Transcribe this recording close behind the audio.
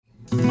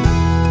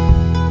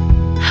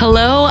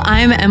Hello,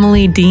 I'm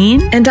Emily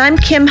Dean. And I'm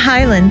Kim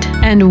Highland.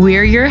 And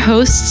we're your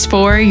hosts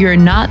for You're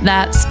Not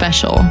That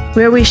Special,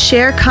 where we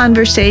share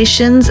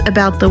conversations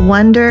about the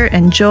wonder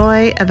and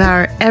joy of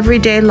our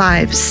everyday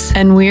lives.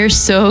 And we're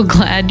so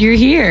glad you're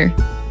here.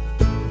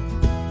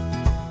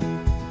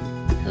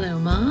 Hello,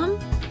 Mom.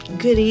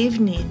 Good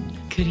evening.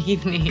 Good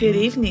evening. Good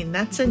evening.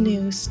 That's a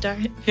new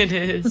start. It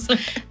is.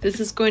 This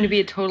is going to be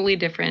a totally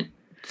different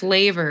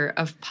flavor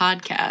of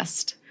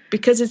podcast.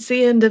 Because it's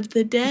the end of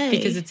the day.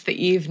 Because it's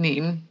the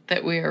evening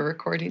that we are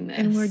recording this.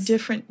 And we're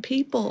different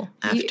people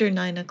after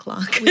 9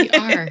 o'clock. We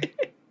are.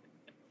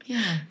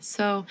 Yeah.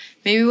 So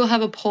maybe we'll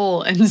have a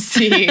poll and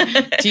see,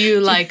 do you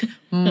like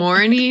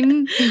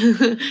morning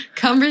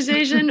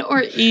conversation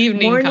or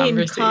evening morning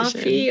conversation? Morning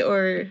coffee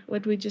or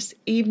what we just,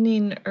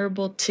 evening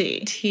herbal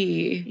tea?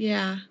 Tea.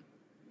 Yeah.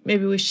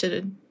 Maybe we should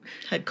have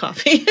had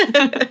coffee.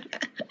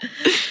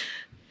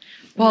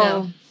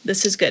 Well, no,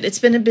 this is good. It's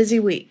been a busy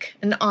week,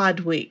 an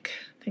odd week.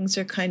 Things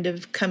are kind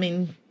of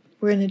coming,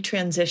 we're in a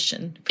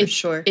transition for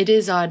sure. It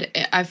is odd.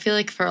 I feel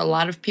like for a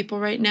lot of people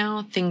right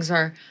now, things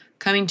are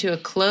coming to a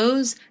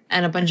close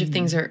and a bunch of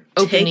things are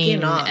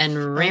opening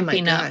and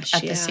ramping up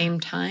at the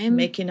same time.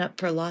 Making up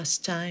for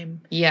lost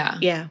time. Yeah.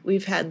 Yeah,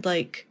 we've had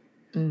like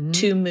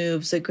 2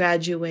 moves, a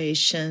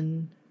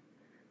graduation,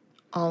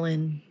 all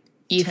in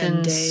Ethan's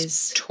 10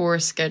 days. Tour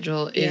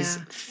schedule is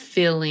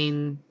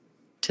filling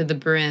to the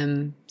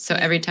brim. So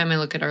every time I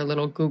look at our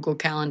little Google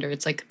Calendar,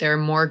 it's like there are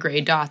more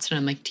gray dots, and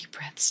I'm like, deep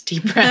breaths,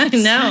 deep breaths.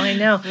 I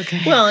know. Okay.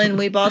 Well, and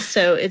we've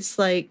also, it's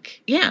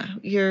like,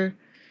 we're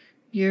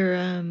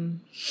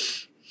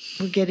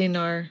getting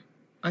our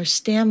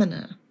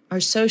stamina, our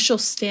social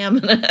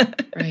stamina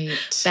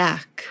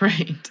back.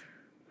 Right.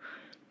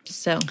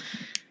 So,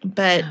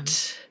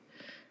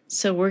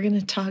 so we're going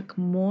to talk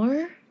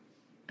more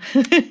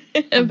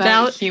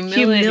about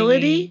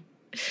humility.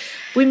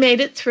 We made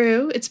it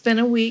through. It's been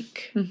a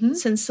week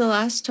since the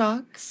last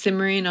talk.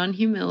 Simmering on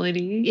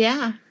humility.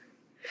 Yeah.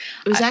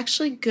 It was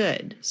actually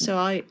good. So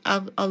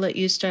I'll let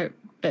you start.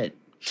 But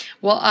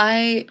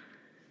I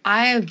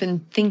have been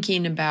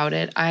thinking about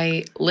it.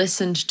 I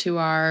listened to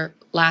our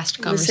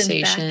last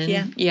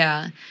conversation.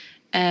 Back,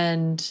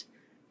 and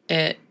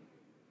it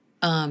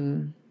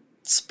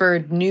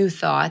spurred new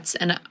thoughts.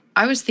 And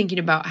I was thinking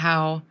about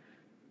how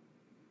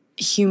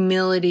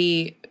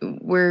humility,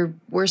 we're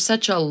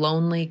such a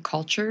lonely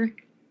culture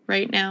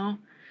right now,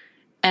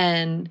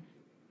 and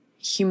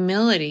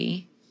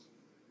humility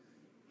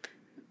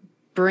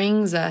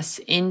brings us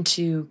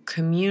into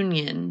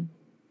communion,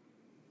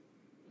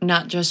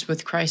 not just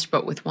with Christ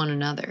but with one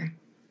another,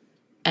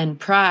 and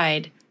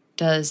pride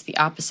does the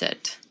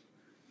opposite.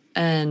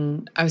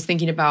 And I was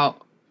thinking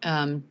about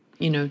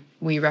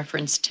we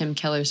referenced Tim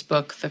Keller's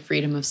book, The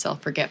Freedom of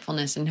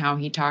Self-Forgetfulness, and how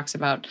he talks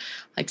about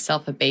like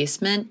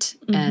self-abasement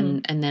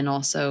and then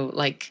also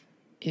like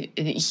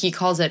he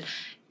calls it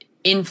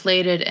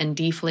inflated and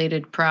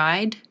deflated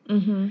pride,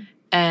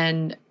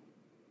 and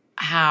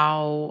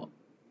how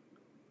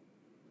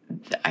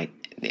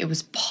it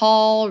was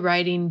Paul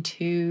writing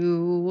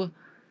to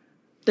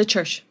the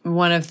church,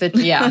 one of the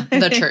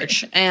the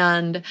church,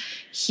 and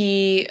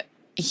he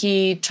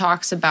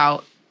talks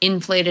about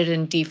inflated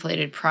and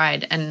deflated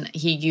pride, and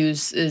he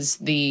uses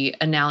the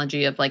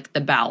analogy of like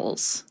the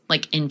bowels,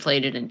 like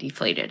inflated and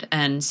deflated,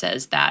 and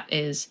says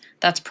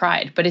that's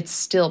pride, but it's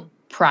still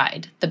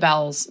pride. The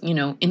bowels,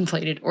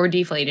 inflated or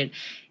deflated,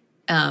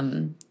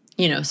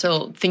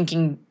 so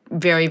thinking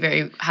very,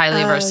 very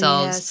highly of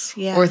ourselves,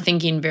 or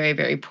thinking very,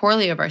 very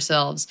poorly of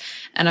ourselves.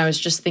 And I was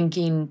just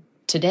thinking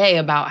today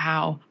about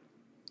how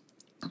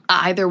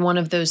either one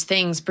of those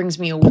things brings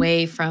me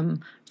away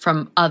from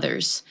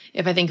others.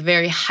 If I think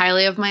very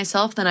highly of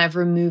myself, then I've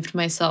removed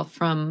myself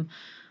from,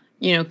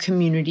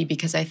 community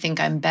because I think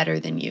I'm better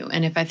than you.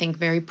 And if I think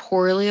very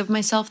poorly of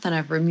myself, then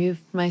I've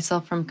removed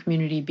myself from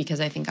community because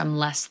I think I'm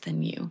less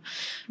than you.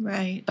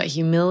 Right. But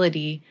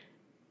humility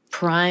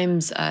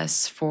primes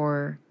us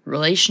for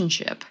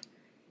relationship.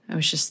 I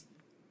was just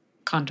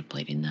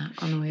contemplating that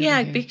on the way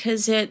over here.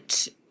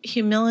 Because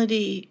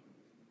humility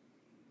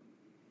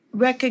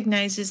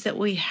recognizes that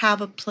we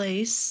have a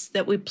place,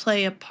 that we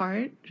play a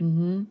part,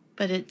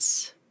 but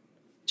it's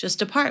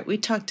just a part. We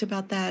talked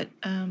about that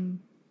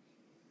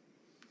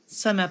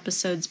some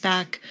episodes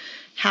back,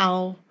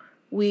 how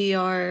we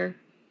are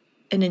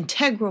an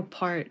integral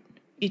part.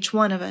 Each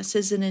one of us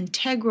is an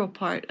integral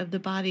part of the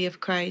body of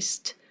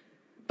Christ,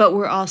 but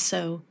we're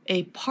also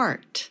a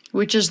part.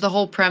 Which is the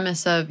whole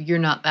premise of You're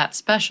Not That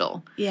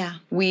Special. Yeah.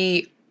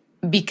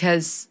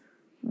 Because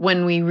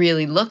when we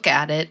really look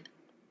at it,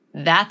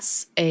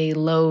 that's a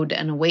load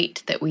and a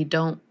weight that we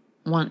don't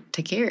want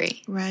to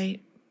carry. Right.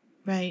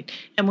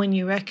 And when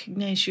you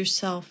recognize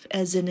yourself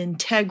as an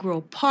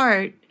integral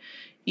part,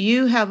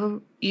 you have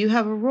a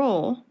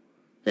role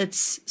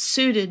that's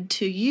suited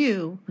to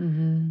you,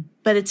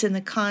 but it's in the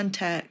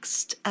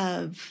context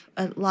of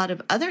a lot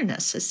of other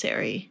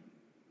necessary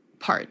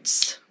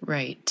parts.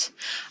 Right.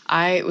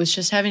 I was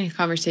just having a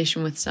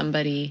conversation with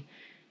somebody,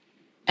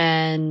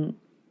 and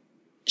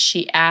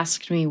she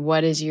asked me,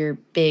 what is your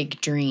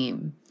big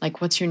dream?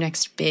 Like, what's your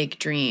next big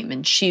dream?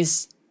 And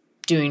she's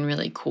doing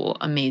really cool,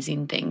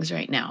 amazing things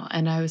right now.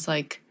 And I was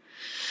like,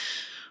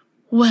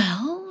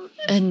 well,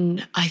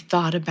 and I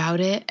thought about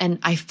it, and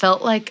I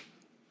felt like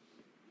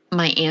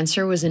my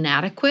answer was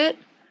inadequate,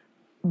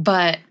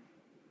 but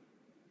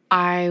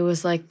I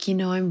was like,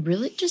 I'm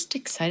really just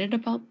excited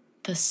about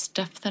the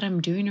stuff that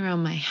I'm doing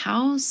around my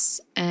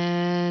house,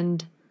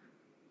 and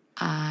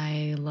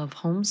I love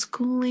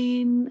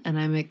homeschooling, and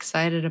I'm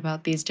excited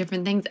about these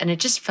different things. And it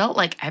just felt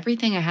like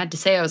everything I had to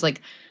say, I was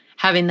like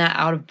having that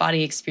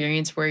out-of-body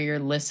experience where you're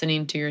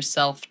listening to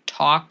yourself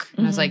talk.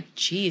 And I was like,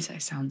 geez, I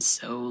sound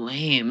so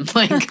lame.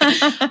 Like,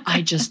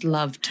 I just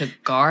love to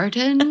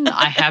garden.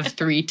 I have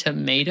 3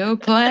 tomato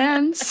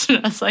plants. And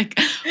I was like,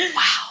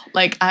 wow.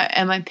 Like,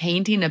 am I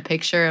painting a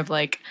picture of,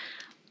 like,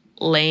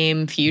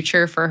 lame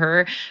future for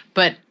her?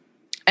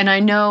 And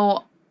I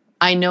know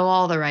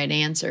all the right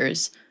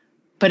answers.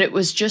 But it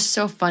was just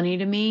so funny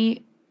to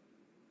me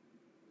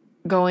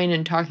going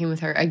and talking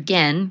with her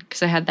again,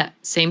 because I had that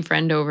same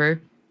friend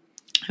over,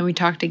 and we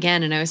talked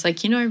again, and I was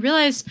like, I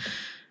realized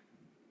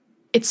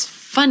it's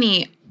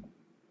funny.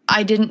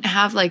 I didn't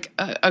have like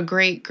a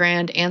great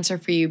grand answer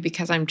for you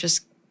because I'm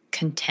just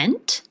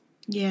content.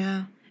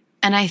 Yeah.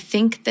 And I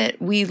think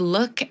that we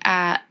look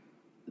at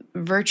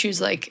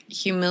virtues like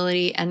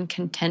humility and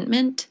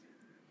contentment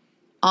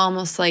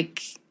almost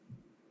like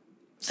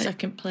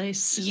second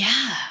place.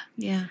 Yeah.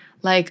 Yeah.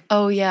 Like,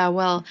 oh, yeah,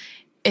 well,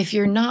 if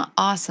you're not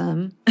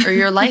awesome or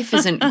your life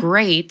isn't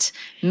great,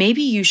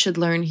 maybe you should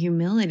learn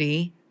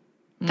humility.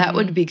 That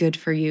would be good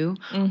for you.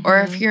 Or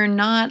if you're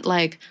not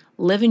like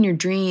living your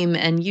dream,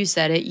 and you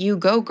said it, you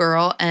go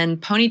girl,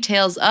 and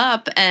ponytails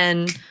up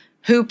and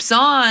hoops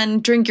on,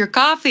 drink your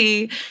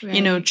coffee,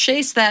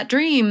 chase that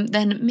dream,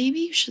 then maybe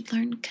you should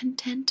learn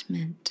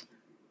contentment.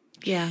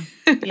 Yeah.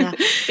 Yeah.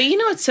 But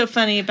what's so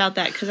funny about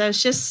that? Because I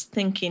was just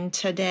thinking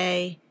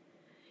today,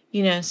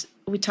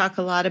 we talk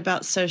a lot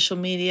about social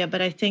media,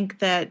 but I think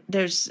that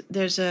there's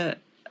a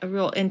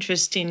real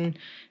interesting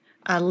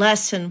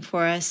lesson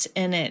for us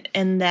in it,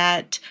 and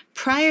that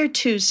prior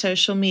to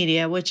social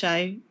media, which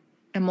I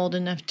am old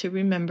enough to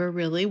remember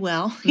really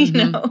well,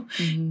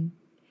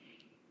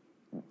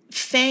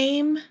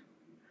 fame,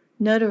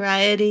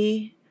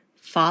 notoriety,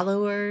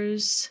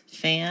 followers,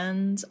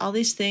 fans, all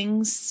these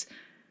things,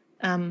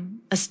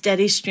 a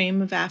steady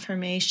stream of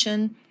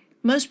affirmation.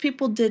 Most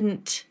people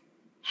didn't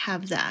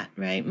have that,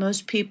 right?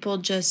 Most people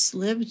just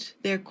lived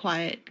their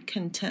quiet,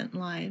 content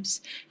lives,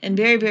 and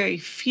very, very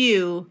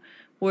few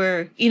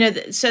were,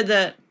 so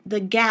the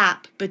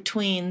gap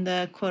between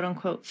the quote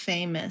unquote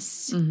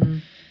famous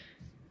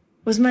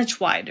was much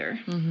wider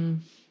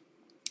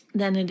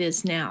than it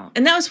is now.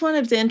 And that was one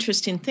of the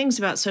interesting things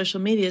about social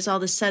media, is all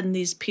of a sudden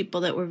these people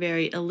that were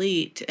very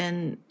elite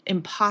and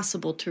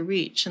impossible to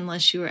reach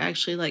unless you were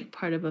actually like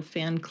part of a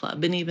fan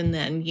club. And even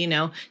then,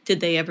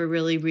 did they ever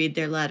really read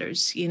their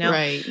letters,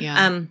 Right,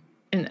 yeah.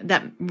 And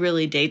that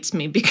really dates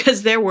me,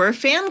 because there were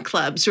fan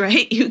clubs,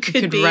 right? You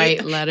could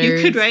write letters.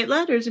 You could write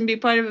letters and be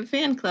part of a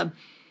fan club.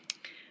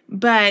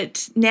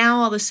 But now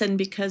all of a sudden,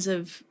 because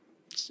of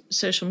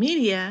social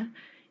media,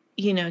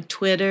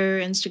 Twitter,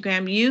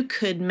 Instagram, you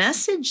could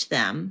message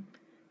them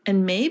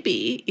and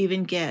maybe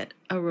even get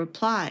a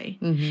reply.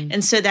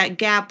 And so that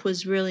gap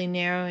was really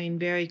narrowing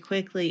very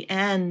quickly,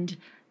 and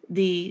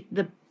the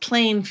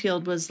playing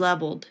field was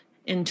leveled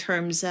in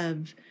terms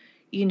of,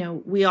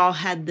 we all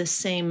had the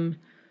same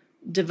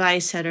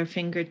device at our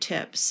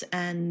fingertips,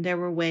 and there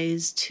were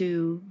ways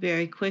to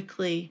very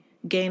quickly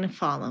gain a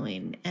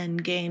following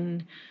and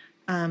gain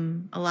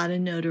a lot of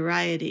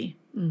notoriety.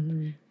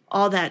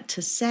 All that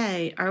to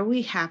say, are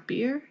we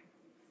happier?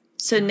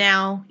 So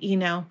now,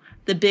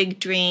 the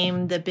big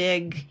dream, the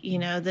big,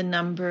 the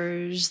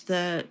numbers,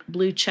 the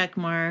blue check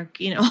mark,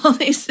 all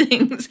these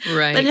things.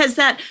 Right.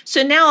 But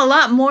so now a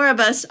lot more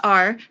of us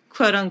are,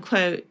 quote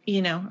unquote,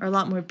 or a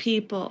lot more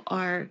people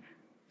are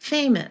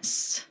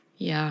famous.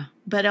 Yeah.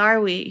 But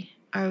are we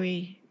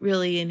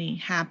really any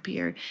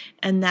happier?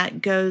 And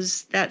that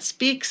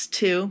speaks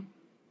to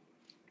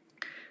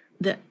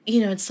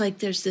it's like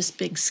there's this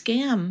big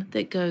scam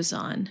that goes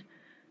on,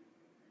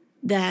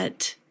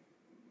 that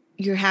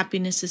your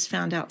happiness is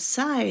found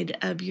outside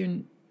of your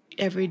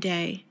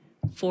everyday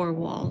 4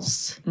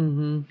 walls.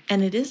 And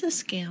it is a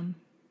scam.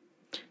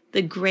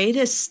 The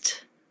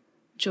greatest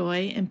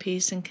joy and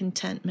peace and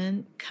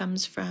contentment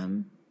comes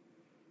from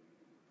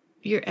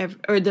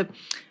the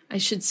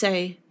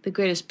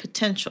greatest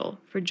potential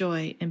for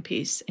joy and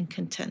peace and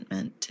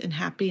contentment and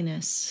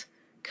happiness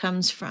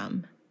comes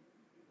from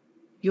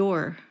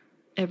your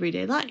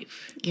everyday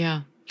life.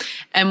 Yeah.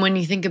 And when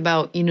you think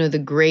about,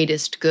 the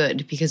greatest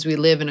good, because we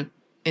live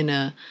in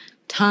a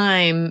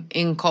time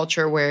in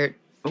culture where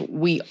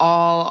we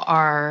all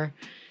are,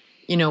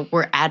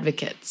 we're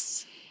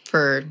advocates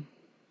for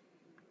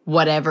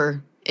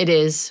whatever it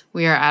is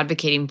we are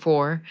advocating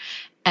for.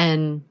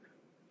 And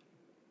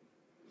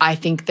I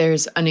think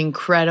there's an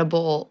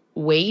incredible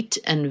weight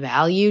and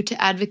value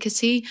to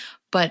advocacy,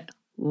 but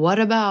what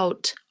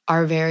about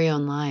our very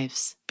own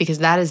lives, because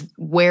that is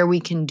where we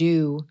can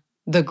do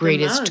the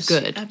greatest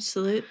good.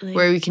 Absolutely.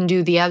 Where we can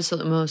do the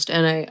absolute most.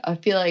 And I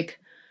feel like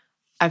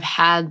I've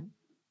had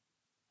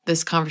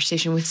this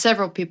conversation with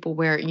several people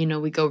where,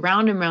 we go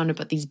round and round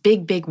about these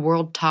big, big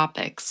world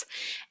topics.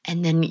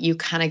 And then you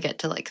kind of get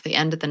to like the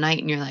end of the night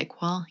and you're like,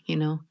 well,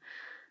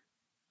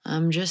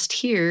 I'm just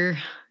here.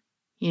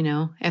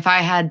 If I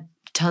had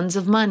tons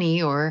of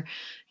money or,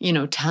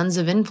 tons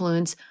of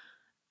influence,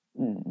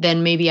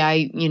 then maybe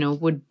I,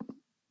 would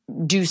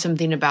do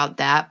something about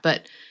that.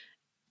 But,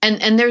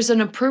 and there's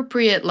an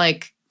appropriate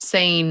like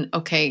saying,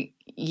 okay,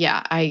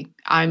 yeah,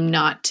 I'm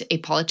not a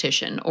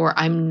politician or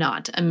I'm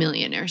not a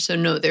millionaire. So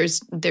no,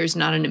 there's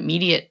not an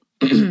immediate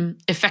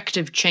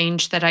effective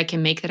change that I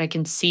can make, that I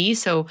can see.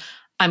 So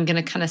I'm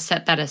going to kind of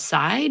set that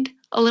aside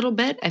a little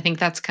bit. I think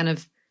that's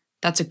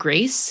a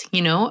grace,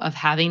 of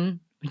having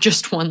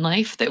just one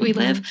life that we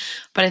live.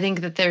 But I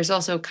think that there's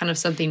also kind of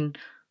something,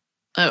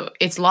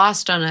 it's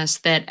lost on us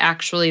that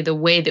actually the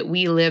way that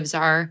we live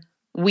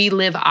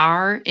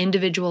our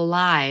individual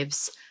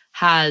lives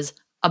has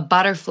a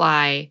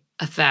butterfly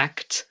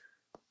effect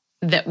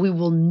that we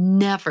will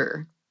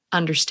never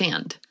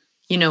understand,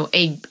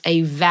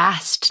 a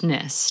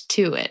vastness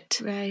to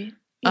it. Right.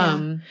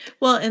 Yeah.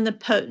 Well, and the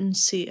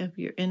potency of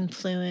your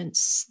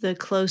influence, the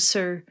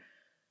closer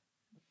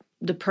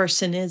the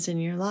person is in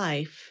your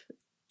life,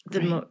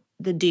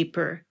 the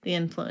deeper the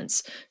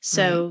influence.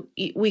 So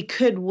we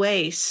could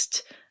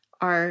waste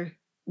our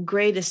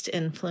greatest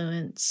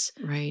influence.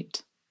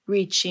 Right.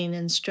 Reaching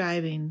and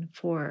striving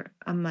for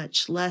a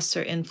much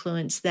lesser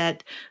influence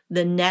that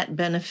the net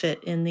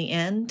benefit in the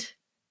end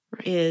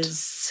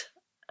is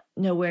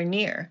nowhere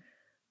near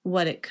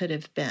what it could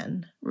have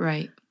been.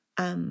 Right.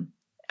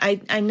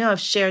 I know I've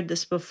shared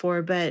this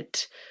before,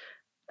 but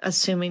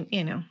assuming,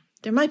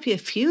 there might be a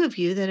few of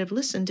you that have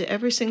listened to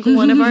every single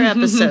one of our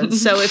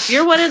episodes. So if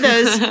you're one of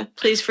those,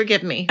 please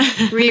forgive me.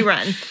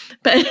 Rerun.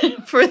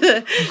 But for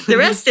the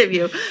rest of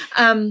you,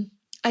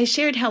 I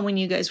shared how when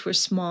you guys were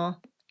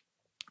small,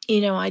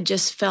 I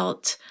just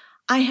felt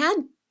I had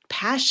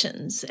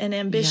passions and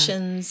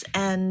ambitions,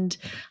 and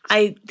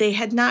they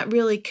had not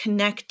really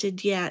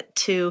connected yet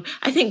to,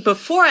 I think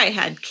before I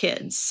had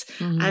kids,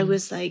 I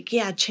was like,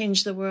 yeah,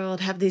 change the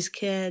world, have these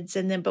kids.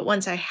 And then, but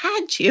once I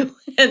had you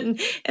and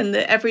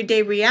the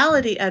everyday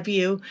reality of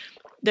you,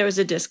 there was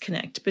a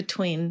disconnect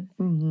between,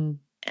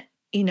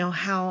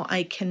 how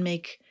I can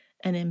make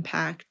an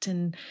impact.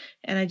 And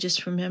I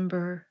just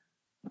remember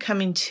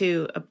coming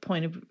to a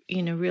point of,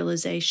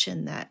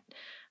 realization that,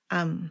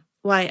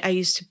 why I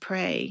used to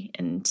pray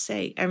and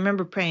say, I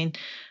remember praying,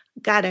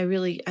 God, I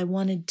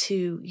wanted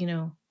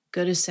to,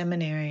 go to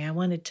seminary. I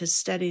wanted to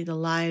study the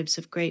lives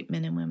of great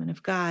men and women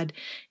of God.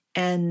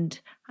 And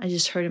I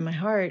just heard in my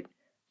heart,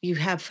 you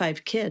have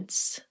 5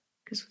 kids,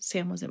 because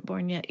Sam wasn't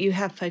born yet. You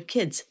have 5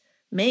 kids.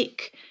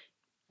 Make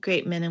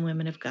great men and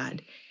women of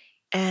God.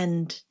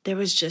 And there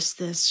was just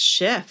this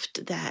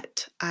shift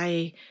that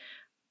I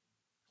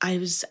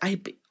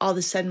all of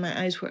a sudden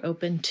my eyes were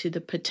open to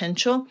the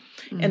potential.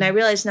 And I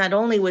realized not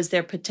only was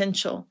there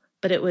potential,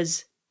 but it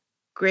was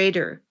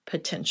greater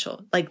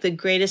potential, like the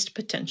greatest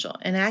potential.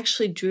 And I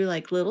actually drew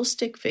like little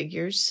stick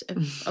figures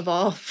of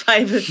all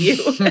 5 of you.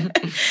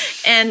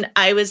 And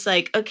I was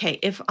like, okay,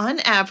 if on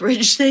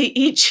average they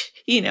each,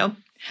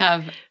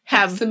 have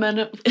X amount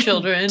of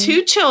children,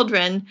 2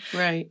 children.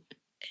 Right.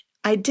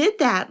 I did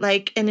that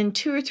and in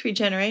 2 or 3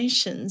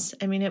 generations,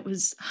 it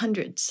was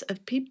hundreds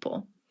of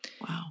people.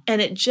 Wow.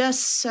 And it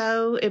just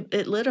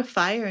it lit a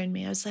fire in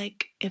me. I was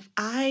like, if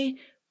I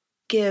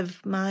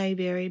give my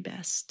very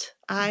best,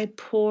 I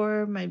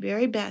pour my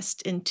very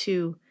best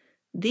into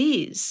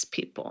these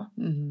people,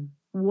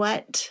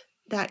 what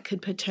that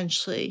could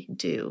potentially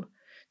do,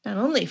 not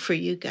only for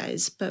you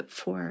guys, but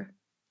for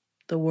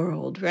the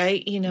world,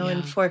 right?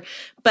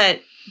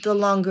 But the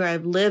longer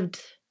I've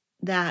lived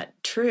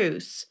that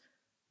truth,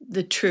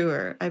 the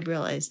truer I've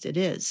realized it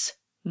is.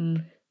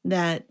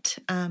 That,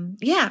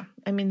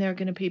 there are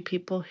going to be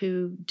people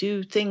who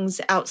do things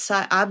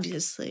outside,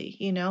 obviously,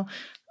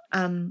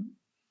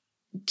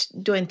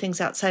 doing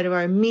things outside of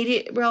our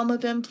immediate realm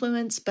of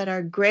influence, but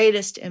our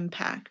greatest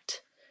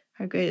impact,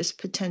 our greatest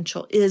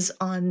potential is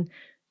on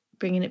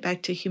bringing it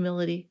back to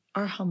humility,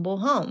 our humble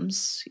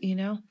homes,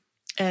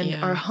 and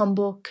our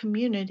humble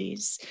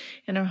communities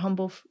and our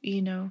humble,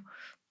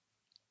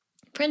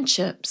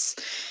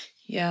 friendships.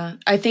 Yeah,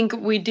 I think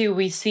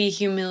we see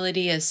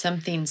humility as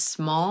something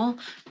small,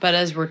 but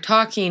as we're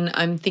talking,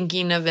 I'm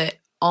thinking of it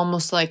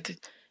almost like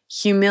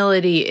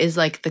humility is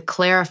like the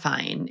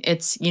clarifying.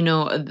 It's,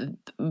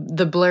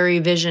 the blurry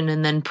vision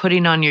and then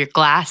putting on your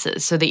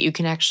glasses so that you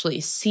can actually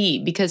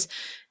see. Because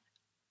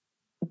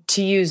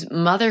to use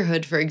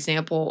motherhood, for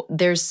example,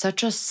 there's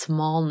such a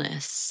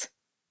smallness,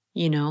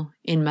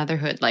 in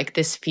motherhood, like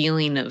this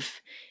feeling of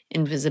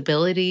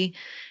invisibility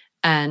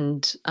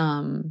and,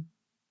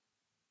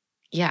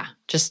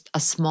 just a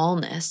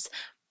smallness,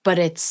 but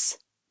it's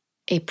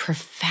a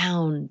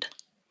profound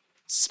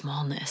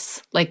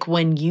smallness. Like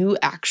when you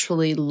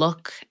actually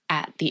look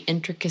at the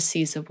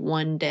intricacies of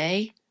one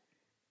day,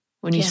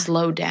 When you Yeah.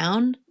 slow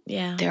down,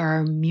 Yeah. there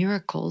are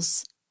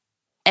miracles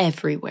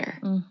everywhere.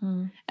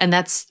 Mm-hmm. And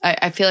that's,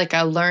 I feel like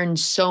I learned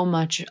so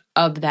much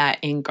of that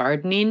in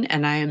gardening.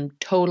 And I am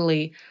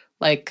totally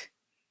like,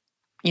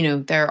 you know,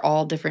 there are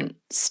all different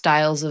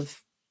styles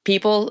of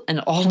people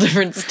and all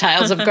different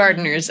styles of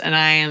gardeners. And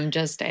I am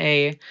just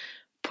a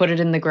put it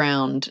in the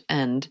ground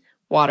and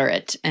water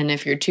it. And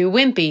if you're too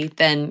wimpy,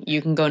 then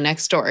you can go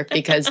next door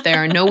because there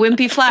are no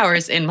wimpy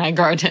flowers in my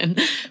garden.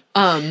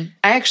 I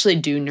actually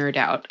do nerd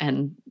out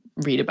and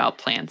read about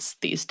plants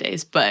these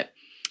days, but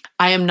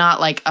I am not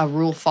like a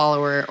rule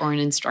follower or an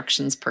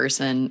instructions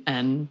person.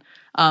 And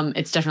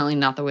it's definitely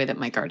not the way that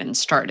my garden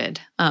started.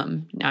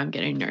 Now I'm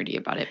getting nerdy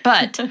about it.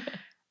 But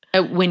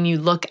when you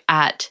look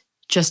at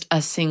just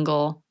a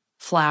single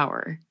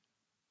flower,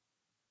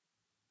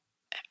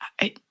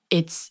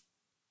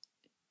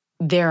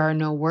 there are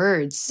no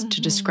words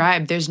to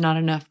describe. There's not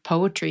enough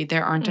poetry.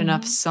 There aren't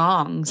enough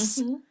songs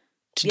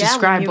to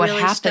describe what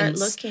really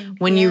happens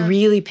when you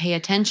really pay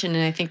attention.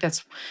 And I think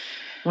that's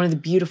one of the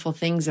beautiful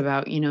things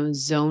about, you know,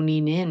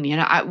 zoning in. You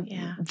know,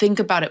 think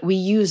about it. We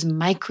use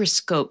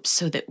microscopes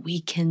so that we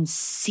can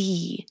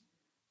see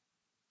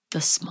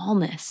the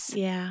smallness.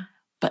 Yeah.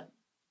 But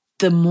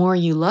the more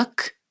you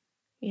look,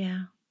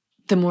 yeah,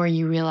 the more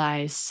you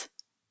realize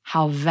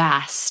how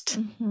vast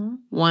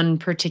one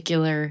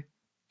particular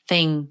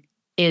thing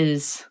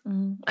is.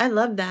 I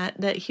love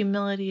that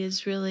humility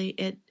is really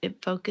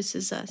it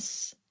focuses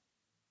us,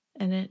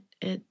 and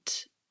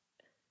it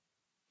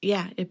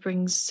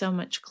brings so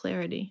much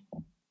clarity.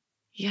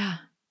 Yeah.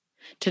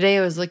 Today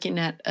I was looking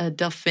at a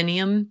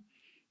delphinium,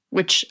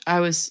 which I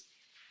was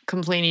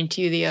complaining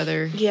to you the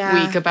other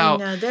week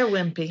about. I know, they're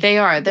wimpy.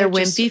 They're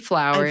wimpy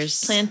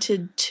flowers. I've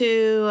planted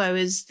 2.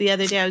 The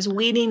other day I was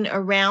weeding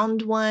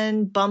around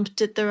one,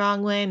 bumped it the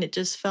wrong way, and it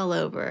just fell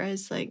over. I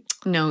was like,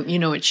 no, you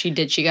know what she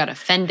did? She got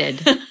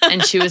offended.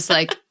 And she was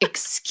like,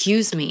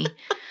 excuse me.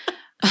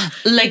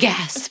 Le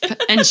gasp.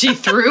 And she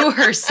threw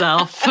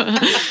herself.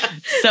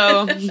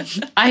 So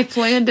I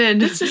planted.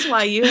 This is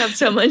why you have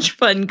so much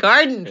fun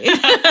gardening.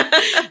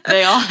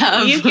 They all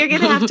have. You're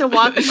going to have to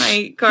walk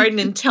my garden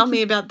and tell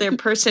me about their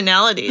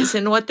personalities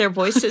and what their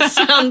voices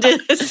sound like.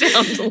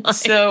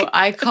 So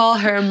I call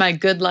her my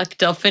good luck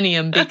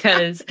delphinium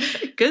because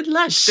good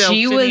luck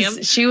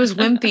delphinium. She was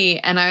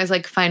wimpy, and I was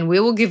like, fine, we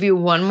will give you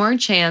one more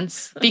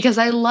chance because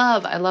I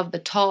love the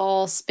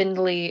tall,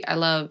 spindly. I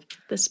love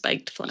the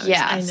spiked flowers.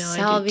 Yeah, I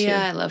know. Salvia.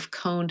 I love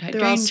coned hydrangea.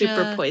 They're all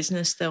super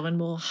poisonous though, and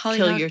will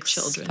kill your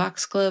children.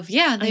 Foxglove.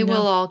 Yeah, they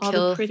will all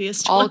kill the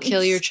prettiest all ones.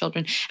 kill your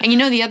children. And you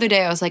know, the other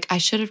day I was like, I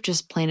should have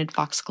just planted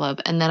foxglove.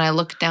 And then I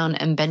looked down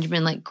and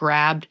Benjamin like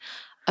grabbed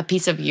a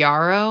piece of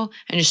yarrow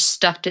and just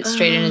stuffed it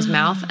straight in his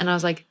mouth. And I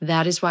was like,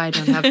 that is why I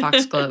don't have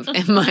foxglove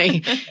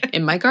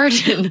in my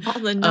garden. All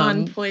the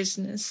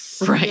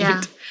non-poisonous. Right.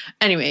 Yeah.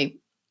 Anyway,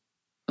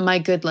 my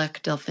good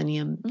luck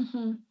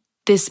delphinium.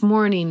 This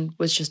morning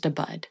was just a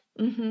bud.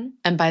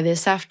 And by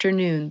this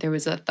afternoon, there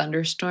was a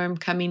thunderstorm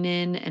coming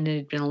in, and it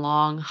had been a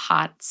long,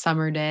 hot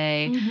summer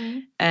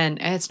day. And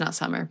it's not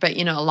summer, but,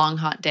 you know, a long,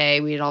 hot day.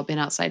 We had all been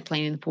outside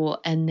playing in the pool.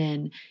 And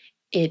then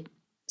it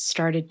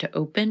started to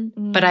open.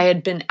 But I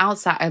had been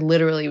outside. I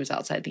literally was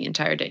outside the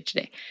entire day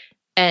today.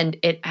 And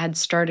it had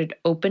started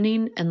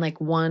opening, and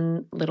like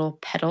one little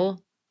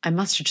petal, I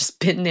must have just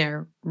been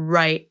there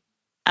right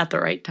at the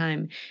right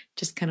time,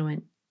 just kind of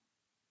went,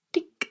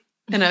 dink.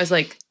 And I was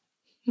like,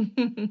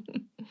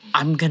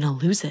 I'm going to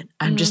lose it.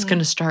 I'm just going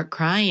to start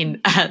crying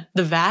at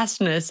the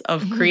vastness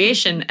of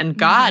creation and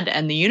God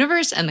and the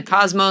universe and the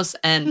cosmos.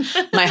 And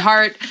my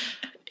heart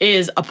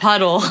is a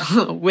puddle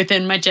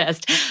within my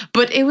chest.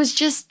 But it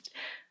was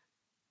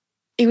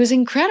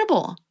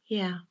incredible.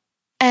 Yeah.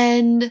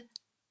 And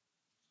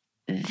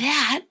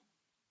that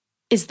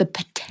is the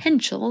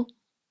potential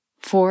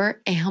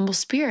for a humble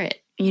spirit.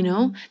 You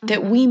know,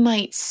 that we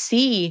might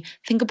see,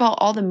 think about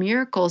all the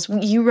miracles.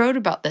 You wrote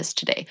about this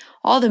today.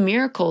 All the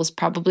miracles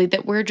probably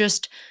that we're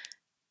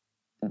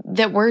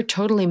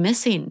totally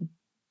missing.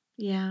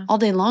 Yeah. All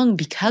day long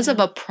because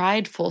of a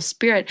prideful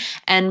spirit.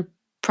 And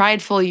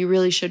prideful, you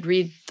really should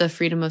read The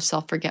Freedom of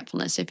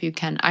Self-Forgetfulness if you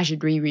can. I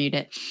should reread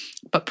it.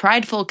 But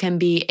prideful can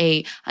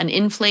be an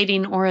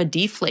inflating or a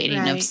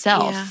deflating of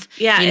self.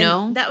 Yeah. You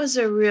know? That was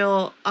a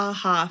real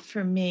aha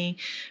for me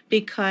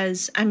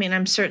because, I mean,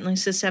 I'm certainly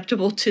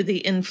susceptible to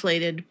the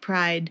inflated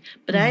pride,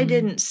 but I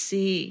didn't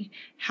see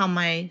how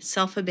my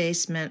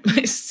self-abasement,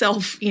 my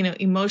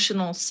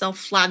emotional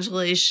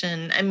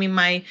self-flagellation, I mean,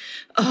 I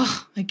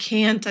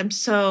can't, I'm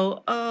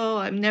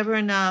never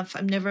enough,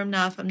 I'm never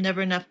enough, I'm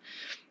never enough.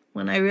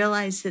 When I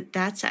realized that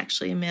that's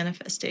actually a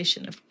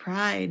manifestation of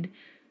pride,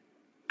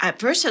 at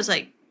first I was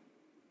like,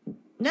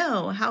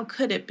 no, how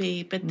could it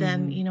be? But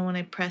then, when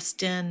I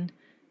pressed in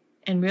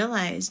and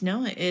realized,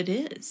 no, it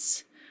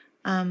is.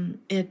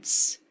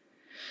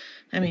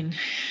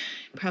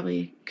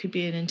 Probably could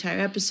be an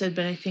entire episode,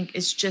 but I think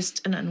it's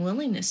just an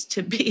unwillingness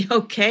to be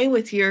okay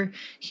with your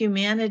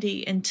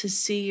humanity and to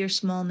see your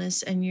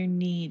smallness and your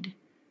need,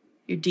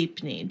 your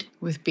deep need.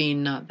 With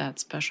being not that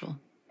special.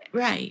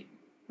 Right.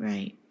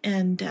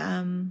 And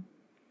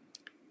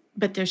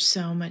but there's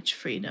so much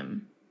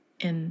freedom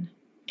in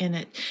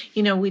it.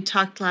 You know, we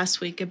talked last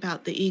week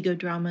about the ego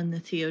drama and the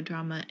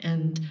theodrama,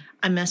 and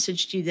I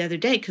messaged you the other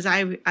day because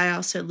I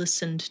also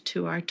listened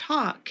to our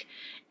talk,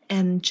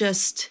 and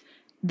just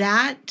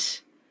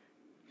that,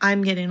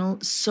 I'm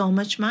getting so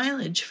much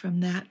mileage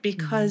from that,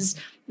 because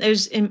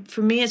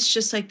for me, it's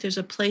just like there's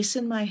a place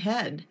in my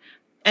head,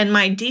 and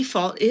my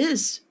default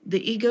is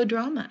the ego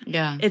drama.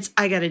 Yeah. It's,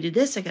 I got to do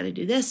this,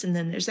 and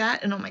then there's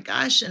that, and oh my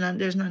gosh,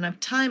 and there's not enough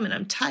time, and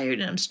I'm tired,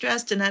 and I'm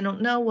stressed, and I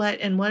don't know what,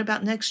 and what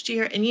about next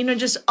year? And, you know,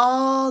 just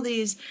all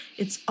these,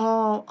 it's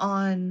all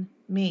on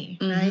me,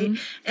 right?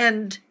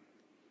 And,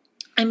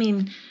 I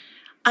mean,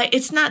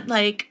 it's not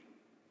like,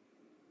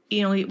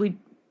 you know,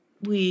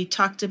 we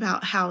talked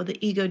about how the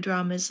ego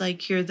drama is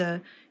like you're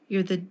the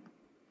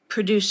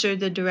producer,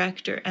 the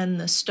director, and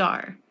the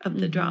star of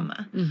the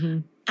drama.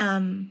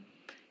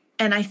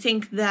 And I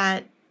think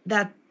that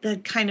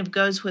kind of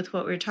goes with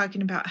what we were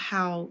talking about,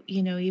 how,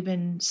 you know,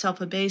 even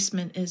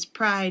self-abasement is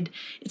pride.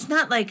 It's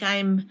not like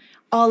I'm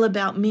all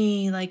about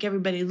me, like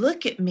everybody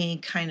look at me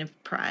kind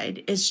of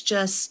pride. It's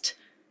just,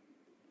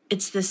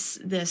 it's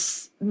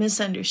this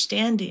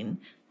misunderstanding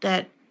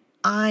that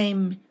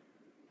I'm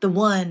the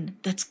one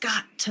that's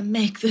got to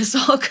make this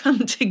all come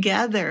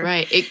together.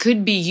 Right. It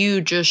could be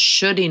you just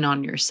shoulding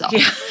on yourself.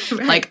 Yeah,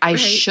 right, like, I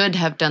should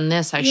have done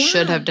this. I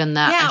should have done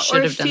that. I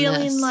should have done this. Or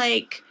feeling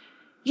like,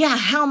 yeah,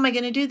 how am I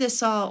going to do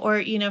this all? Or,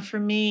 you know, for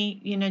me,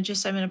 you know,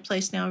 just I'm in a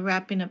place now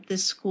wrapping up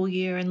this school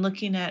year and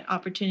looking at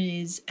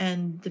opportunities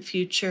and the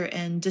future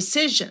and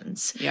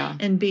decisions. Yeah.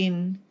 And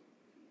being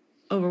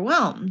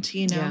overwhelmed,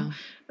 you know,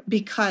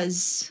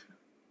 because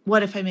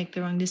what if I make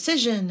the wrong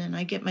decision and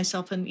I get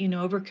myself, you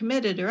know,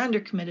 overcommitted or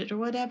undercommitted or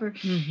whatever.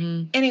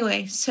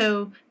 Anyway,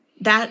 so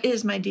that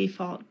is my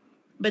default.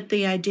 But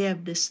the idea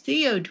of this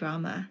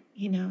theodrama,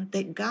 you know,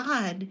 that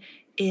God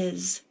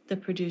is the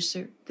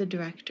producer, the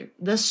director,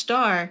 the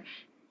star,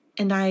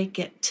 and I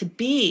get to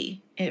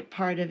be a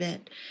part of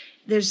it.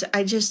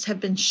 I just have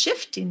been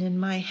shifting in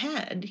my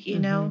head, you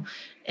know,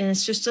 and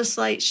it's just a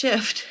slight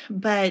shift,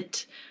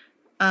 but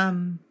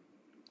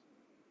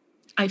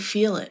I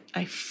feel it.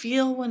 I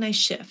feel when I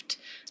shift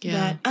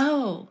that,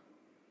 oh,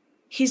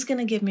 he's going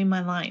to give me my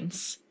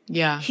lines.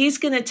 Yeah. He's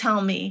going to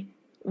tell me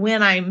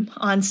when I'm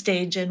on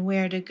stage and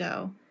where to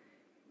go.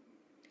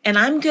 And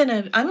I'm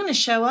going to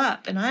show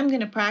up, and I'm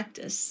going to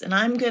practice, and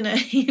I'm going to,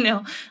 you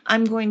know,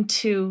 I'm going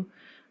to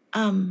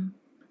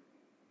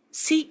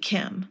seek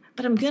him,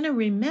 but I'm going to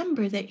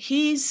remember that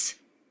he's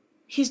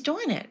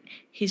doing it.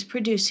 He's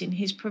producing,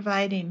 he's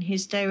providing,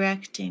 he's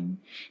directing.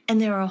 And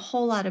there are a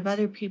whole lot of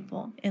other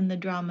people in the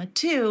drama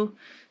too,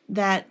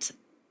 that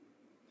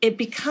it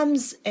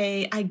becomes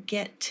I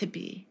get to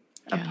be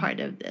a part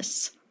of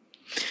this.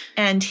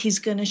 And he's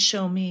going to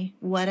show me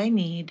what I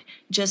need,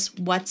 just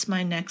what's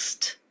my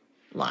next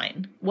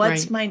line.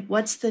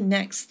 What's the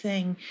next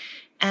thing?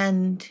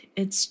 And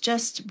it's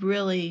just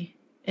really,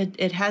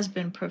 it has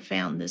been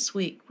profound this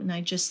week when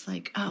I just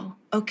like, oh,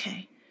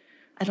 okay.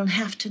 I don't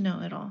have to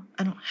know it all.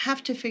 I don't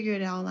have to figure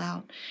it all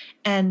out.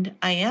 And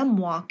I am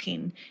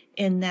walking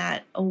in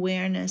that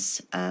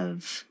awareness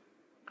of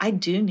I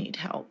do need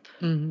help.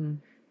 And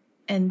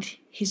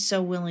he's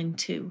so willing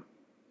to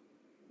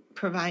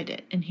provide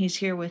it. And he's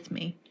here with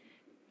me.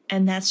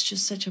 And that's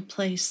just such a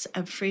place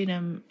of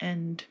freedom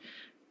and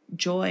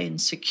joy and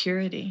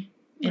security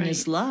in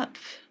his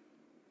love.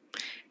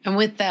 And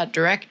with that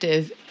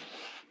directive,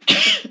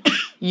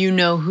 you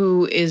know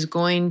who is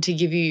going to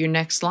give you your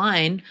next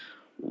line.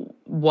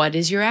 What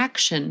is your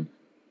action?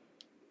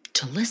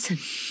 To listen.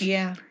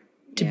 Yeah.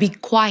 To be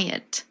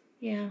quiet.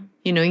 Yeah.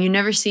 You know, you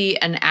never see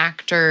an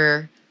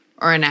actor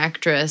or an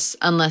actress,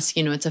 unless,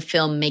 you know, it's a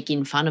film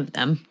making fun of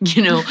them,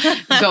 you know,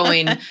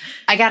 going,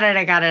 I got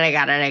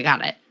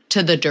it,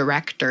 to the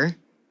director.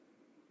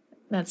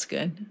 That's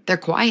good. They're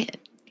quiet.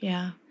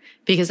 Yeah.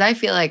 Because I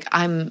feel like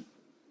I'm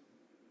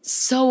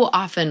so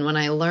often when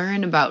I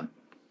learn about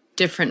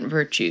different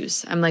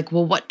virtues, I'm like,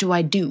 well, what do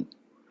I do?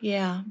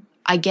 Yeah.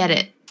 I get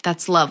it.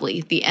 That's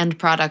lovely. The end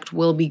product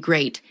will be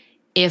great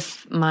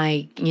if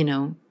my, you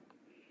know,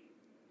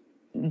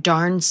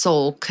 darn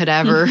soul could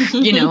ever,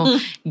 you know,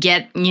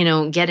 get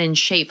in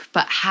shape.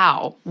 But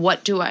how?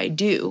 What do I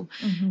do?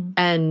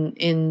 And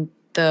in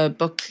the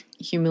book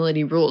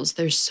Humility Rules,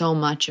 there's so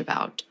much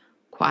about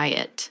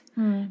quiet.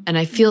 And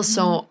I feel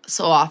so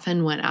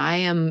often when I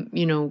am,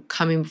 you know,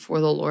 coming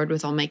before the Lord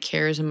with all my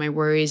cares and my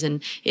worries,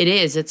 and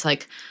it's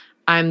like,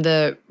 I'm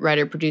the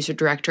writer, producer,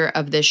 director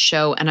of this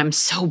show, and I'm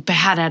so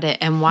bad at it.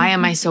 And why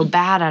am I so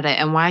bad at it?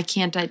 And why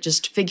can't I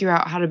just figure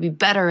out how to be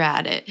better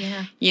at it?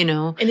 Yeah. You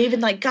know? And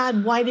even like,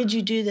 God, why did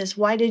you do this?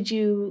 Why did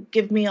you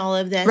give me all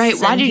of this? Right.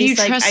 Why did you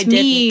trust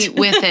me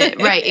with it?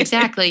 Right.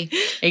 Exactly.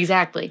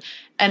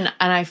 And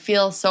I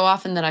feel so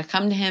often that I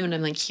come to him and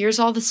I'm like, here's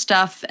all the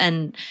stuff,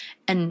 and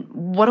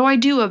what do I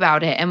do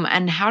about it?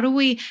 And how do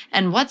we,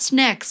 and what's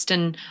next?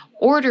 And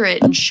order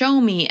it and show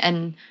me.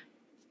 And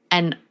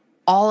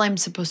all I'm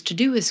supposed to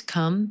do is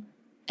come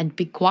and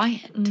be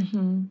quiet.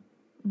 And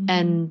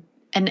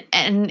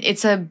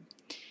it's an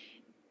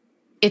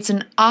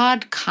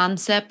odd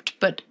concept,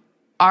 but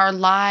our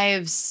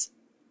lives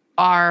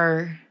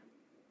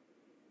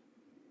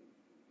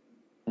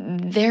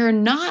they're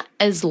not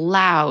as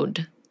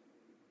loud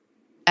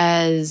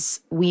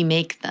as we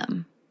make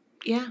them.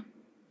 Yeah.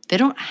 They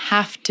don't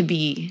have to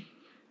be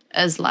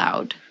as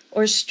loud.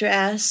 Or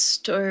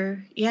stressed,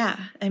 or, yeah.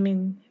 I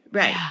mean,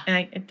 right. Yeah.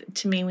 And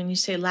to me, when you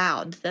say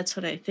loud, that's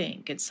what I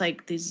think. It's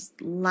like these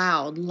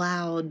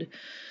loud,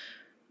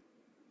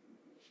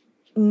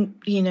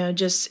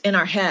 just in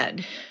our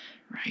head.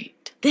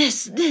 Right.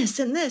 This,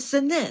 and this,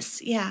 and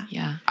this. Yeah.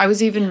 Yeah. I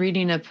was even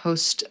reading a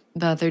post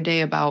the other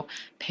day about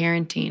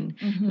parenting,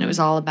 and it was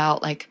all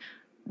about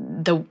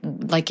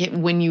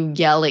when you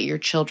yell at your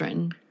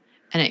children,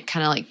 and it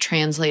kind of like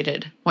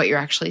translated what you're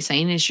actually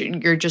saying is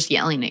you're just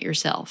yelling at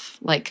yourself.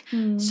 Like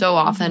so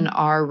often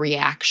our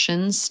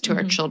reactions to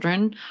our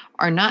children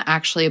are not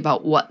actually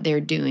about what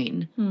they're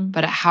doing,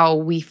 but how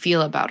we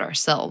feel about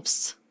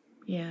ourselves.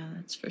 Yeah,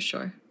 that's for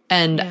sure.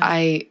 And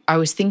I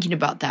was thinking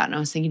about that, and I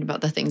was thinking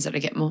about the things that I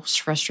get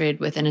most frustrated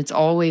with. And it's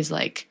always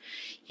like,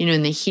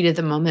 in the heat of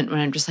the moment when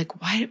I'm just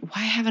like, why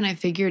haven't I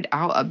figured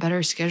out a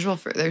better schedule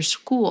for their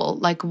school?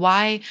 Like,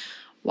 why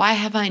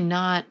have I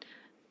not,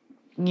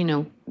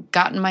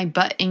 gotten my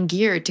butt in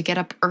gear to get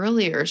up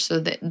earlier so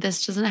that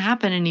this doesn't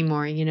happen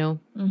anymore,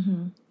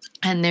 Mm-hmm.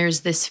 And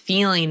there's this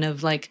feeling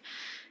of like,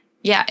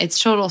 yeah, it's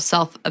total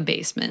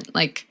self-abasement.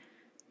 Like,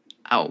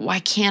 oh, why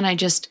can't I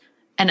just,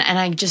 and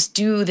I just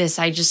do this.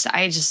 I just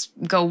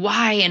go,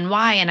 why,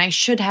 and I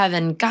should have,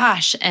 and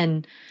gosh,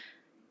 and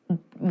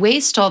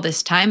waste all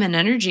this time and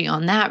energy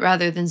on that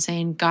rather than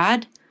saying,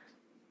 God,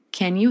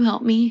 can you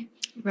help me?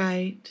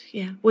 Right.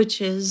 Yeah.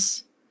 Which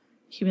is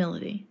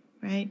humility.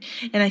 Right.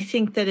 And I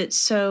think that it's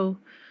so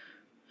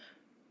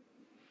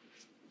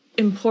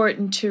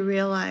important to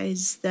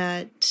realize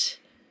that,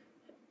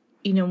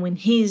 when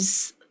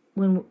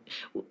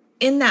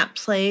in that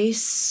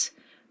place,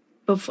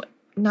 before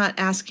not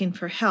asking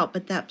for help,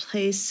 but that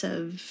place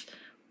of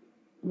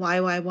why,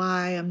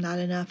 I'm not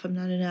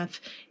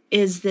enough,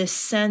 is this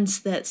sense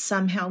that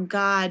somehow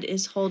God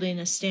is holding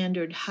a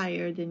standard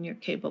higher than you're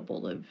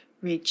capable of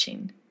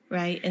reaching.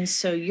 Right. And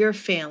so you're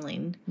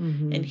failing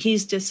and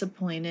he's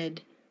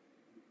disappointed.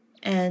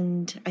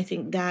 And I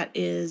think that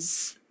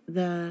is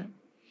the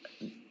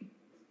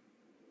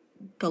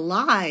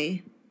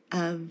lie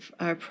of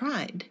our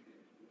pride.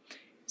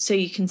 So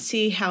you can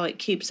see how it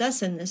keeps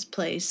us in this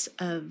place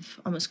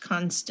of almost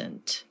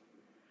constant,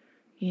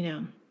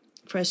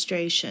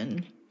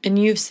 frustration. And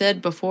you've said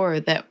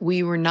before that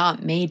we were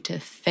not made to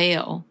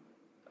fail.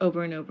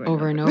 Over and over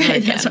and over right,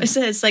 again. That's what I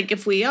said. It's like,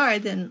 if we are,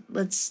 then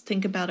let's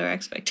think about our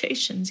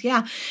expectations.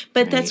 Yeah.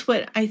 But that's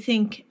what I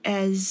think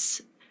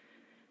as...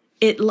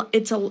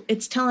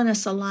 It's telling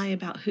us a lie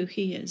about who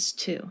he is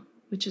too,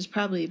 which is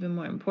probably even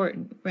more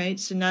important, right?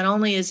 So not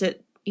only is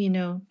it,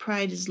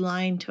 pride is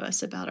lying to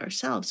us about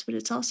ourselves, but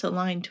it's also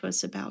lying to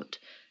us about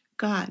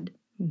God,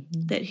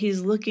 that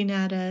he's looking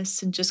at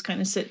us and just kind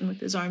of sitting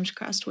with his arms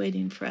crossed,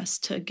 waiting for us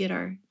to get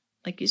our,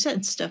 like you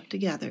said, stuff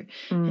together.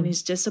 And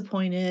he's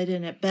disappointed,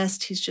 and at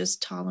best he's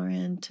just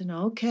tolerant and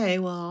okay,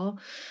 well,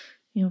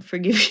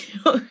 forgive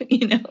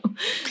you,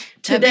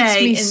 today. That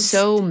makes me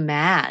so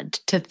mad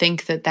to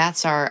think that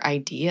that's our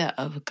idea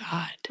of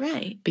God.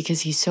 Right.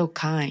 Because he's so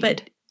kind.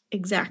 But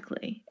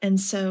exactly. And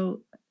so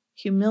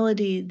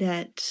humility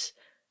that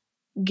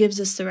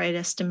gives us the right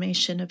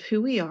estimation of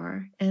who we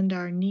are and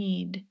our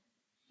need,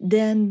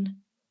 then,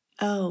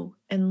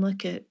 and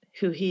look at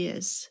who he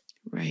is.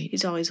 Right.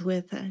 He's always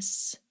with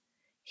us.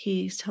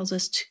 He tells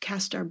us to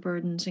cast our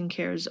burdens and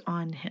cares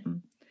on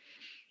him.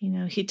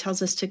 He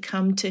tells us to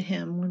come to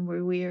him when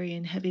we're weary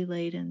and heavy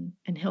laden,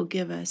 and he'll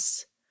give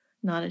us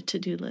not a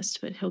to-do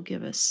list, but he'll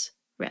give us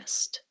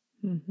rest.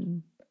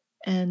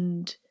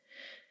 And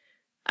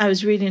I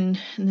was reading,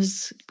 and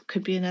this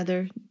could be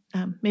another,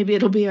 maybe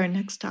it'll be our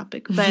next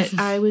topic, but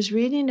I was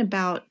reading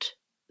about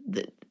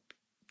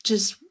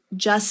just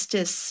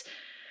justice,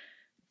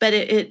 but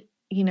it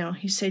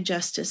you say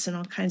justice and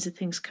all kinds of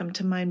things come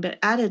to mind, but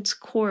at its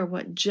core,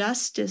 what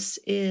justice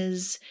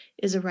is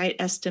a right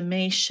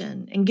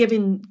estimation and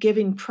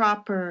giving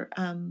proper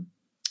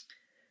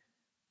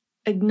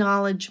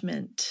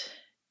acknowledgement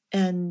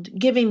and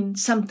giving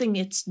something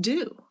its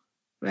due,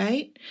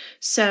 right?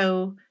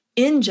 So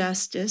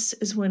injustice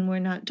is when we're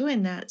not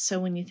doing that. So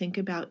when you think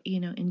about,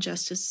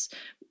 injustice,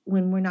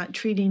 when we're not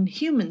treating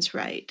humans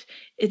right,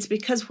 it's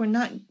because we're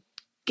not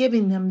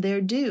giving them their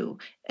due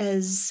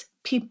as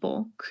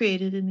people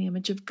created in the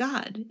image of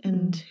God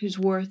and whose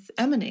worth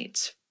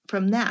emanates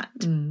from that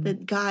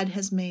God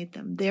has made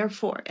them.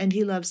 Therefore, and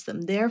he loves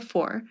them.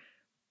 Therefore,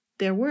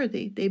 they're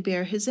worthy. They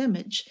bear his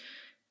image.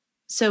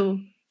 So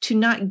to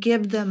not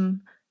give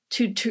them,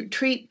 to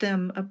treat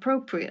them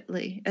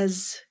appropriately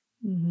as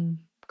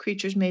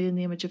creatures made in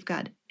the image of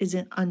God is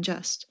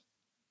unjust.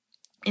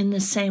 In the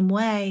same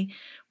way,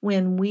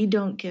 when we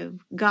don't give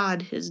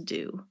God his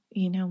due,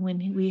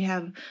 when we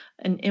have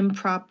an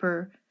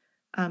improper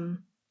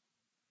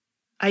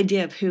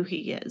idea of who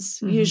he is.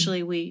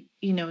 Usually we,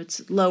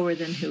 it's lower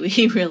than who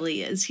he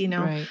really is,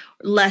 right.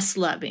 Less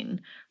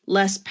loving,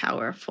 less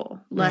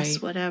powerful, less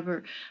Right.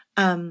 whatever.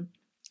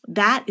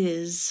 That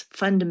is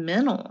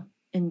fundamental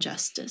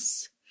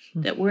injustice,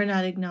 that we're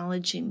not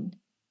acknowledging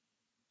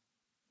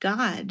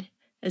God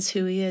as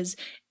who he is.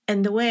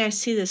 And the way I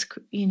see this,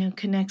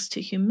 connects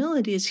to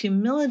humility is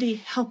humility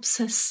helps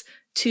us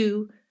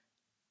to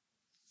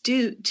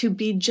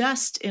be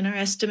just in our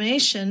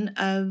estimation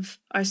of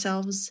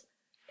ourselves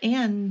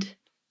and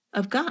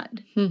of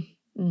God.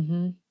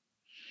 Mm-hmm.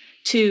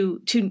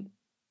 To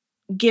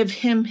give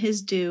him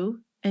his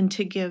due and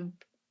to give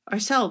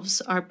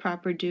ourselves our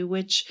proper due,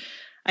 which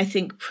I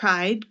think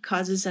pride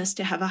causes us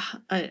to have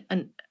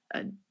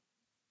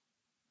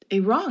a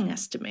wrong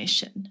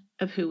estimation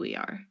of who we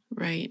are.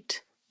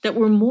 Right. That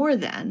we're more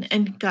than,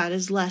 and God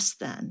is less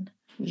than.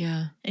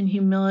 Yeah. And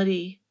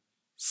humility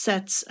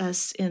sets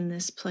us in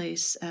this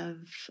place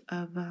of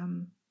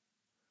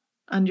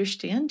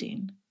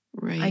understanding.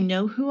 Right. I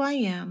know who I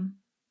am.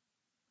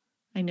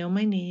 I know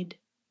my need.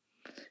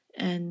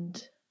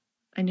 And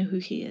I know who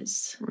he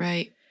is.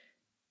 Right.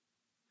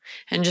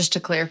 And just to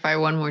clarify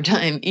one more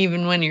time,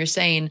 even when you're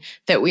saying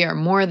that we are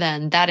more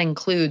than, that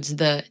includes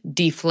the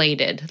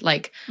deflated,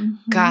 like,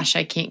 gosh,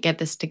 I can't get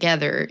this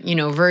together,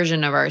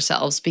 version of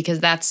ourselves, because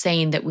that's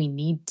saying that we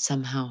need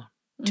somehow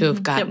to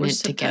have gotten it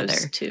together,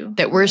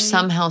 that we're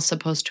somehow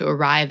supposed to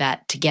arrive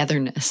at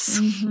togetherness.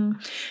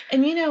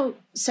 And,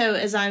 so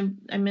as I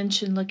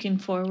mentioned, looking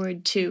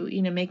forward to,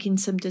 making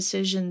some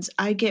decisions,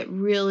 I get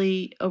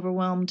really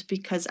overwhelmed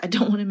because I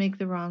don't want to make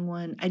the wrong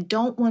one. I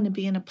don't want to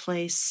be in a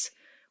place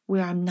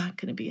where I'm not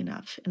going to be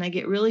enough. And I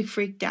get really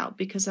freaked out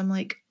because I'm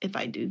like, if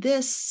I do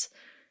this,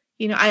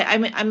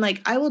 I'm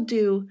like, I will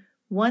do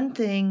one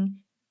thing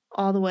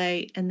all the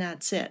way and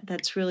that's it.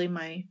 That's really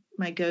my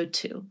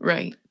go-to.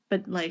 Right.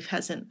 But life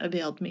hasn't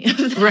availed me of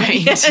that right.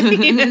 yet,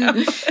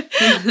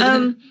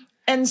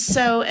 and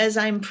so as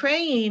I'm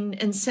praying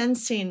and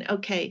sensing,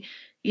 okay,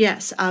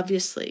 yes,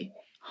 obviously,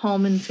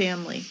 home and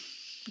family,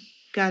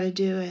 got to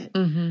do it.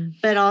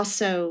 But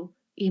also,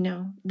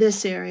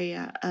 this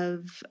area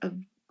of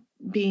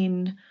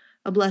being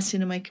a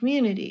blessing to my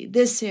community,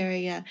 this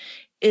area,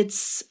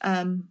 it's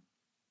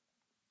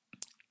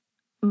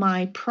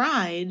my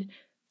pride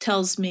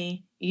tells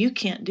me you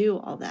can't do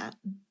all that.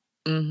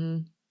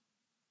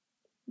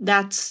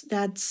 That's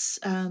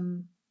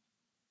and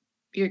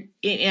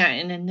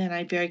then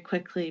I very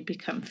quickly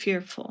become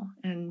fearful,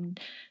 and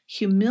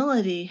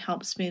humility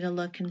helps me to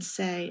look and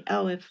say,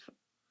 oh, if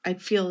I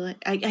feel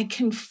like I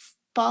can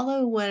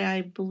follow what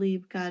I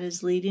believe God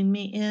is leading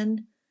me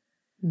in,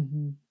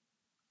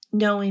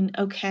 knowing,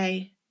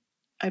 okay,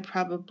 I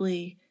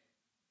probably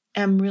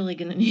am really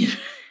going to need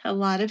a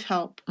lot of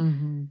help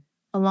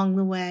along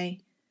the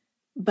way,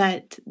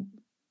 but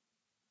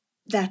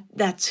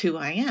that's who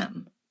I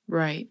am.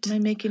 Right. Am I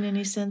making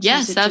any sense? Yes,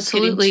 or is it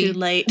absolutely. Just getting too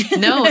late?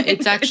 No,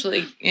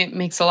 it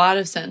makes a lot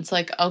of sense.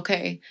 Like,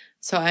 okay,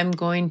 so I'm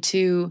going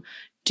to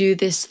do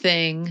this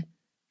thing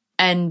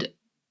and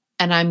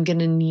I'm going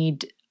to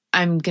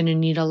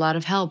need a lot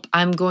of help.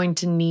 I'm going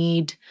to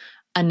need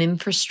an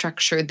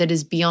infrastructure that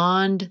is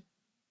beyond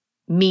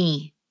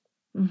me.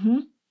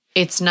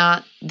 It's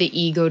not the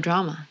ego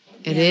drama.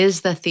 It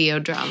is the theo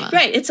drama.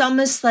 Right. It's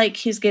almost like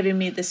he's giving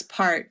me this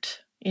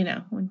part, in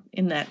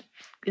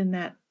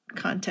that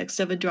context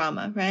of a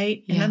drama,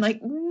 right? And I'm like,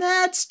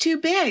 that's too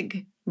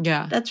big.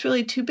 Yeah. That's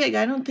really too big.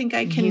 I don't think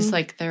I can. He's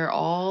like, there are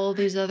all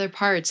these other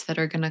parts that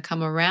are going to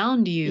come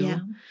around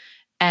you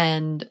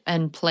and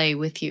play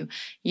with you.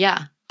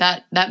 Yeah,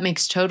 that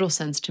makes total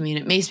sense to me. And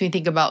it makes me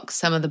think about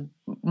some of the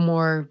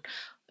more,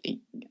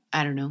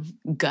 I don't know,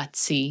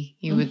 gutsy,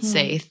 you would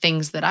say,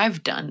 things that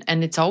I've done.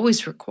 And it's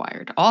always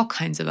required all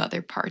kinds of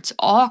other parts,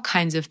 all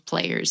kinds of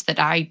players that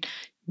I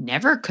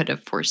never could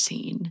have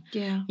foreseen.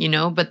 Yeah.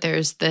 But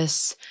there's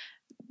this,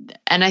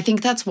 and I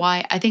think that's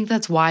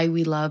why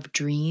we love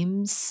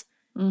dreams.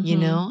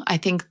 I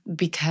think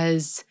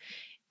because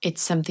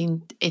it's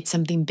something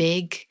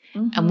big.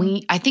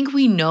 And I think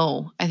we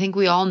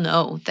all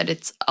know that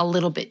it's a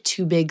little bit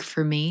too big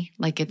for me.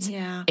 Like it's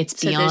beyond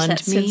there's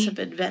that me. Sense of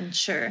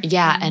adventure.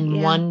 Yeah.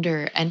 And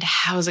wonder. And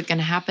how is it going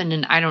to happen?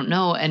 And I don't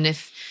know. And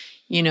if,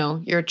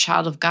 you're a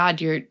child of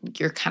God, you're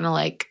kind of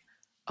like,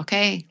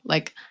 okay,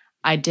 like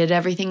I did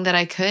everything that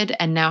I could.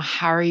 And now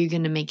how are you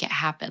going to make it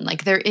happen?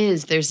 Like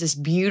there's this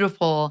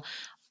beautiful,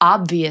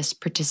 obvious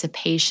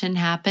participation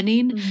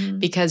happening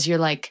because you're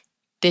like,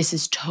 this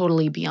is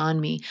totally beyond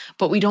me.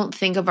 But we don't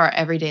think of our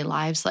everyday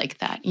lives like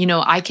that.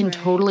 I can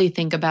totally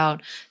think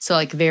about, so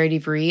like Verity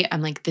Vri,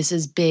 I'm like, this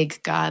is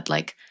big, God.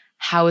 Like,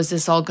 how is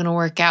this all going to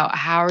work out?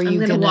 How are you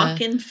going to walk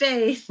in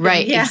faith?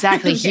 Right,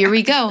 exactly. Here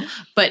we go.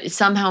 But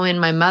somehow in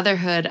my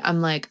motherhood,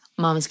 I'm like,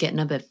 Mama's getting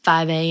up at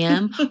 5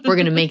 a.m. We're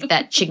going to make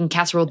that chicken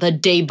casserole the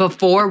day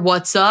before.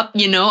 What's up?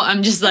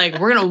 I'm just like,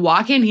 we're going to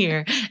walk in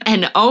here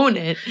and own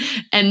it.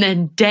 And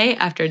then day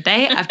after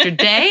day after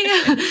day,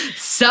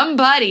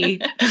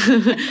 somebody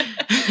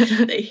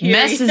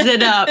messes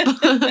it up.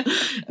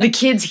 The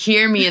kids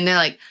hear me and they're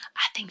like,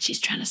 I think she's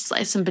trying to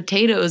slice some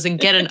potatoes and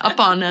get an up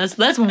on us.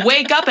 Let's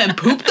wake up and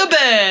poop the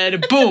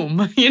bed.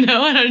 Boom. And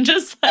I'm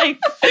just like,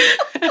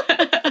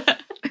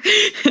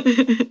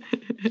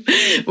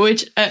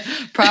 Which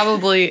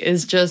probably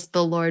is just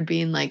the Lord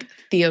being like,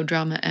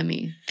 Theodrama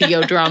Emmy,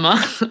 Theodrama.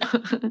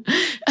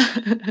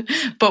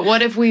 But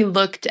what if we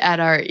looked at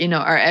our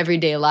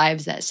everyday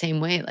lives that same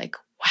way? Like,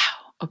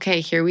 wow, okay,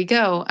 here we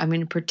go. I'm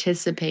going to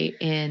participate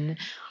in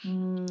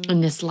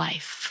this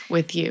life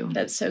with you.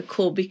 That's so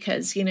cool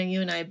because, you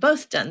and I have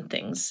both done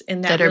things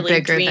in that are really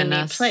bigger than dreamy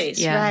us. place,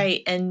 Yeah.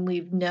 right? And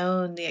we've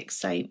known the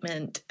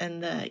excitement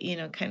and the,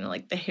 kind of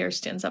like the hair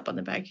stands up on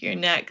the back of your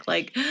neck,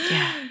 like,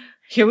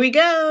 here we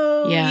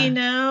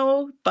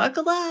go,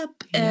 buckle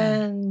up.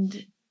 Yeah.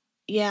 And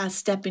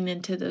stepping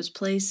into those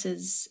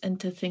places and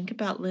to think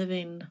about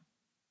living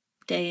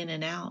day in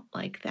and out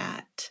like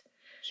that.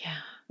 Yeah.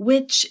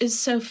 Which is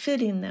so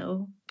fitting,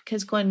 though,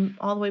 because going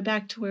all the way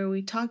back to where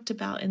we talked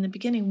about in the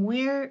beginning,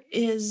 where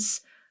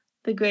is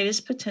the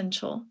greatest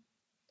potential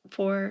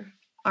for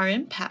our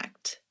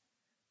impact?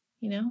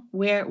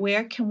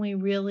 Where can we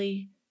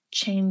really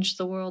change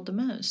the world the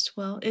most?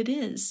 Well, it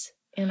is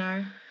in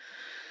our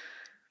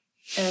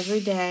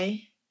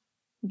everyday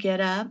get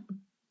up,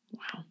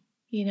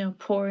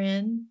 pour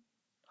in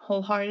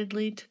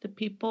wholeheartedly to the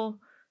people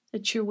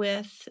that you're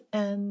with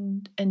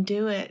and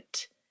do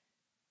it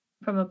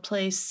from a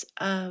place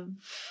of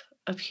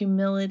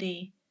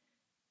humility,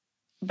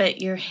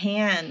 but your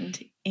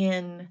hand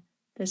in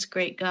this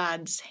great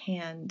God's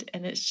hand.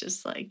 And it's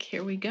just like,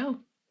 here we go.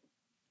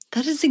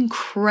 That is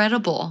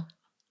incredible.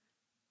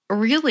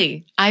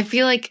 Really. I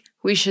feel like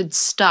we should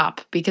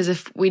stop because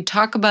if we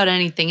talk about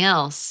anything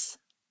else,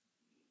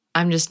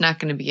 I'm just not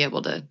going to be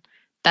able to.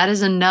 That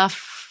is enough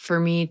for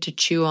me to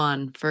chew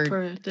on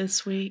for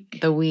this week.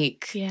 The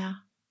week. Yeah.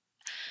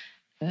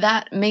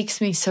 That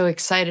makes me so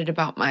excited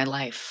about my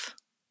life.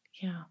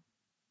 Yeah.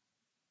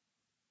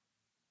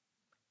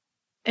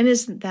 And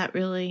isn't that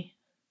really,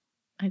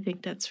 I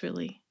think that's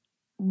really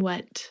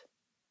what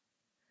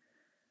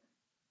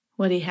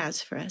he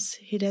has for us.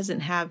 He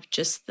doesn't have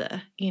just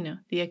the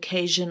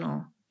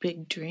occasional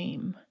big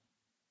dream.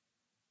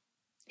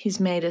 He's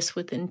made us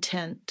with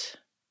intent.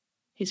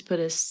 He's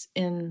put us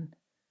into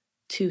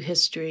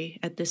history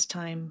at this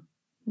time,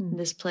 in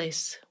this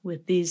place,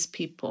 with these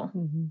people.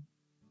 Mm-hmm.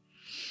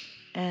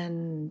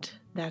 And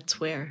that's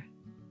where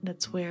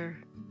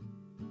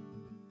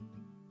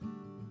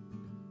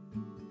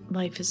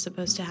life is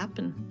supposed to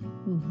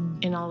happen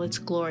in all its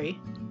glory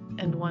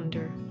and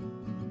wonder.